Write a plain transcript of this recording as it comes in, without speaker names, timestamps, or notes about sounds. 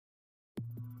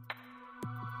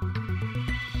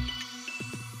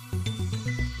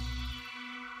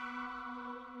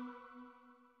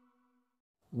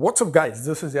What's up guys,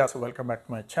 this is Yasser. Welcome back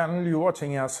to my channel. You're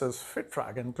watching Yasser's Fit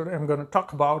Frag, and today I'm going to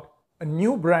talk about a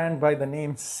new brand by the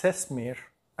name Sesmir,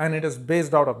 and it is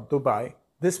based out of Dubai.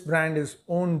 This brand is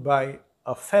owned by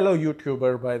a fellow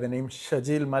YouTuber by the name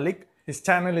Shajil Malik. His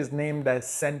channel is named as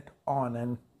Scent On,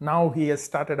 and now he has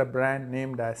started a brand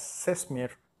named as Sesmir,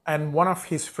 and one of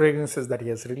his fragrances that he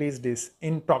has released is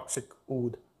Intoxique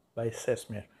Oud by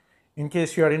Sesmir. In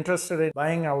case you are interested in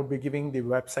buying, I would be giving the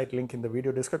website link in the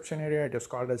video description area. It is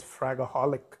called as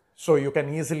Fragaholic. So you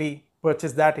can easily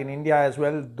purchase that in India as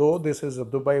well. Though this is a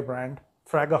Dubai brand,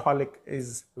 Fragaholic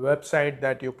is a website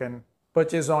that you can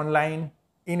purchase online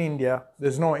in India.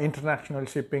 There's no international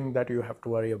shipping that you have to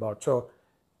worry about. So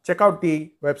check out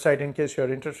the website in case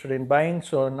you're interested in buying.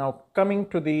 So now coming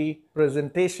to the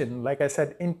presentation, like I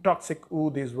said, Intoxique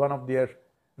Oud is one of their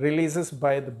releases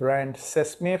by the brand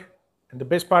Sesmir. And the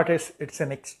best part is it's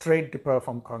an extrait de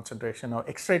parfum concentration. Now,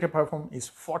 extrait de parfum is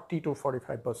 40 to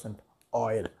 45%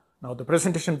 oil. Now, the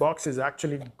presentation box is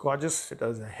actually gorgeous. It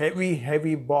has a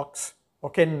heavy box.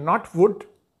 Okay, not wood.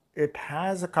 It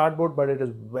has a cardboard, but it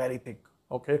is very thick.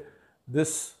 Okay,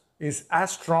 this is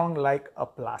as strong like a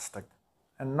plastic.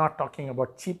 And not talking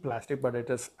about cheap plastic, but it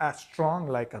is as strong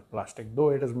like a plastic, though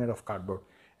it is made of cardboard.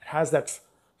 It has that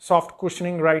soft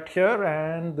cushioning right here,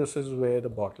 and this is where the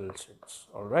bottle sits.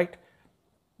 All right.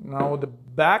 Now the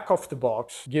back of the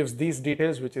box gives these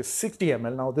details, which is 60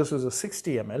 ml. Now this is a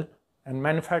 60 ml and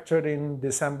manufactured in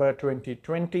December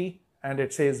 2020, and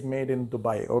it says made in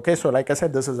Dubai. Okay, so like I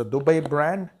said, this is a Dubai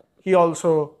brand. He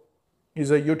also is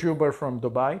a YouTuber from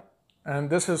Dubai, and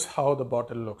this is how the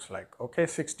bottle looks like. Okay,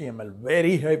 60 ml,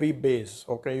 very heavy base.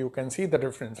 Okay, you can see the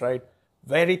difference, right?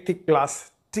 Very thick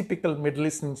glass, typical Middle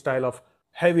Eastern style of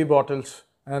heavy bottles.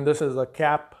 And this is a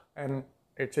cap, and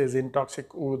it says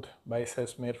Intoxique Oud by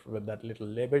Sesmir with that little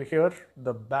label here.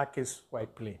 The back is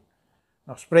quite plain.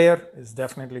 Now sprayer is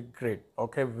definitely great.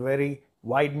 Okay, very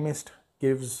wide mist,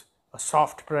 gives a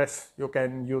soft press. You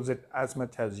can use it as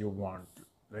much as you want.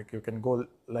 Like you can go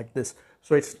like this.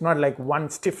 So it's not like one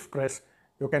stiff press.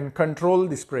 You can control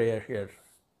the sprayer here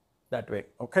that way.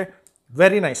 Okay,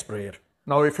 very nice sprayer.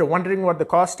 Now if you're wondering what the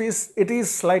cost is, it is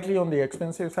slightly on the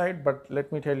expensive side, but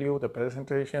let me tell you, the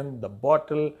presentation, the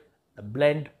bottle, the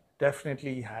blend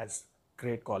definitely has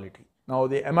great quality. Now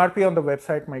the MRP on the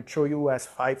website might show you as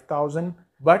 5,000,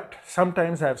 but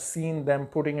sometimes I've seen them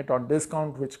putting it on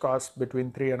discount, which costs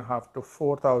between 3,500 to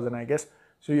 4,000, I guess.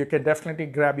 So you can definitely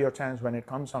grab your chance when it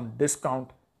comes on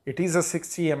discount. It is a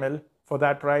 60 ml for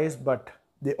that price, but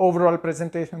the overall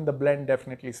presentation, the blend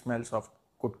definitely smells of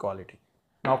good quality.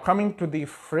 Now coming to the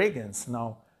fragrance.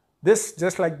 Now this,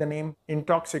 just like the name,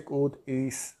 Intoxique Oud,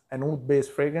 is an oud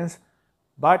based fragrance,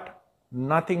 but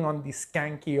nothing on the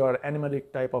skanky or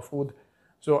animalic type of oud.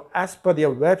 So as per their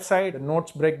website, the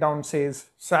notes breakdown says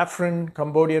saffron,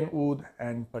 Cambodian oud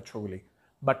and patchouli.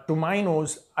 But to my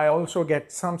nose, I also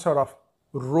get some sort of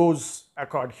rose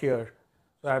accord here.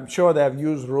 So I'm sure they have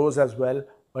used rose as well,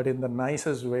 but in the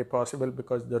nicest way possible,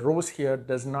 because the rose here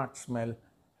does not smell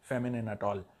feminine at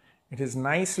all. It is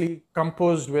nicely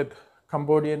composed with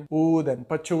Cambodian oud and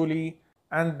patchouli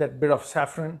and that bit of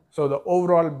saffron. So the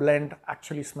overall blend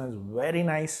actually smells very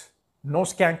nice. No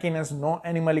skankiness, no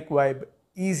animalic vibe,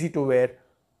 easy to wear,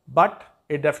 but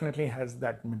it definitely has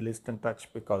that Middle Eastern touch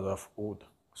because of oud.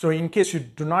 So in case you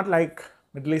do not like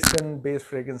Middle Eastern based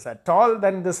fragrance at all,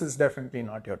 then this is definitely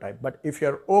not your type. But if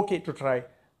you're okay to try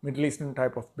Middle Eastern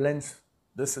type of blends,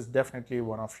 this is definitely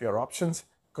one of your options,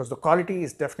 because the quality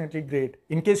is definitely great.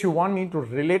 In case you want me to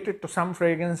relate it to some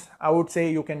fragrance, I would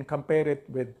say you can compare it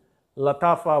with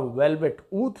Latafa Velvet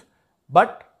Oud,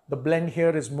 but the blend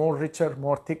here is more richer,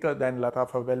 more thicker than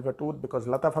Latafa Velvet Oud, because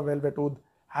Latafa Velvet Oud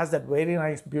has that very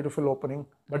nice, beautiful opening,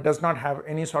 but does not have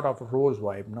any sort of rose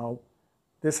vibe. Now,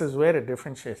 this is where it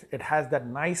differentiates. It has that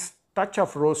nice touch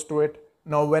of rose to it.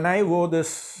 Now, when I wore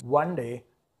this one day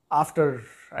after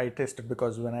I tested,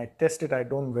 because when I test it, I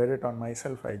don't wear it on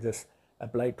myself. I just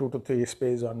apply 2 to 3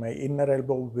 sprays on my inner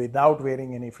elbow without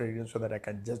wearing any fragrance so that I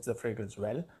can judge the fragrance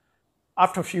well.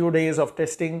 After a few days of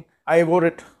testing, I wore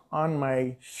it on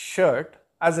my shirt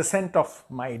as a scent of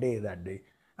my day that day.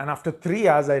 And after 3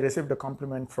 hours, I received a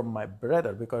compliment from my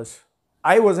brother, because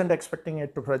I wasn't expecting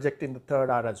it to project in the 3rd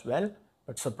hour as well.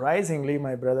 But surprisingly,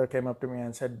 my brother came up to me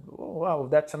and said, "Oh, wow,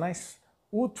 that's a nice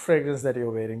oud fragrance that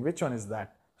you're wearing. Which one is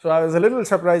that?" So I was a little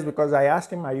surprised, because I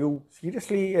asked him, "Are you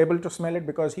seriously able to smell it?"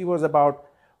 Because he was about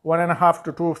 1.5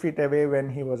 to 2 feet away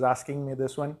when he was asking me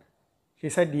this one. He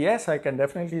said, "Yes, I can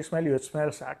definitely smell you. It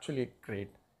smells actually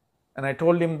great." And I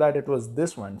told him that it was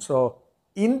this one. So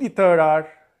in the 3rd hour,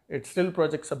 it still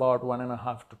projects about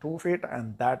 1.5 to 2 feet,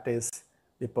 and that is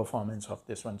the performance of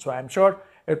this one. So I'm sure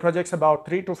it projects about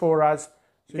 3 to 4 hours.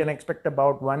 So you can expect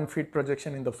about 1 feet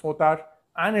projection in the 4th hour.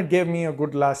 And it gave me a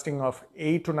good lasting of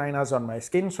 8 to 9 hours on my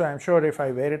skin. So I'm sure if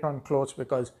I wear it on clothes,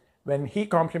 because when he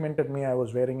complimented me, I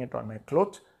was wearing it on my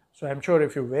clothes. So I'm sure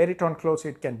if you wear it on clothes,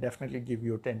 it can definitely give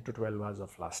you 10 to 12 hours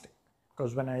of lasting.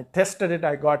 Because when I tested it,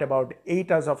 I got about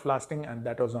 8 hours of lasting, and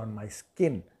that was on my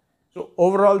skin. So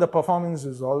overall, the performance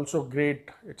is also great.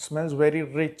 It smells very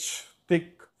rich,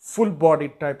 thick,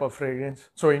 full-bodied type of fragrance.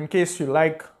 So in case you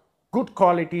like good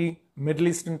quality Middle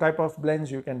Eastern type of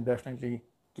blends, you can definitely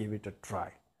give it a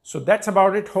try. So that's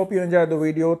about it. Hope you enjoyed the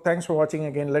video. Thanks for watching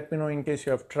again. Let me know in case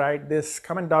you have tried this.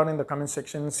 Comment down in the comment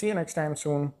section. See you next time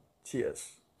soon.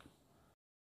 Cheers.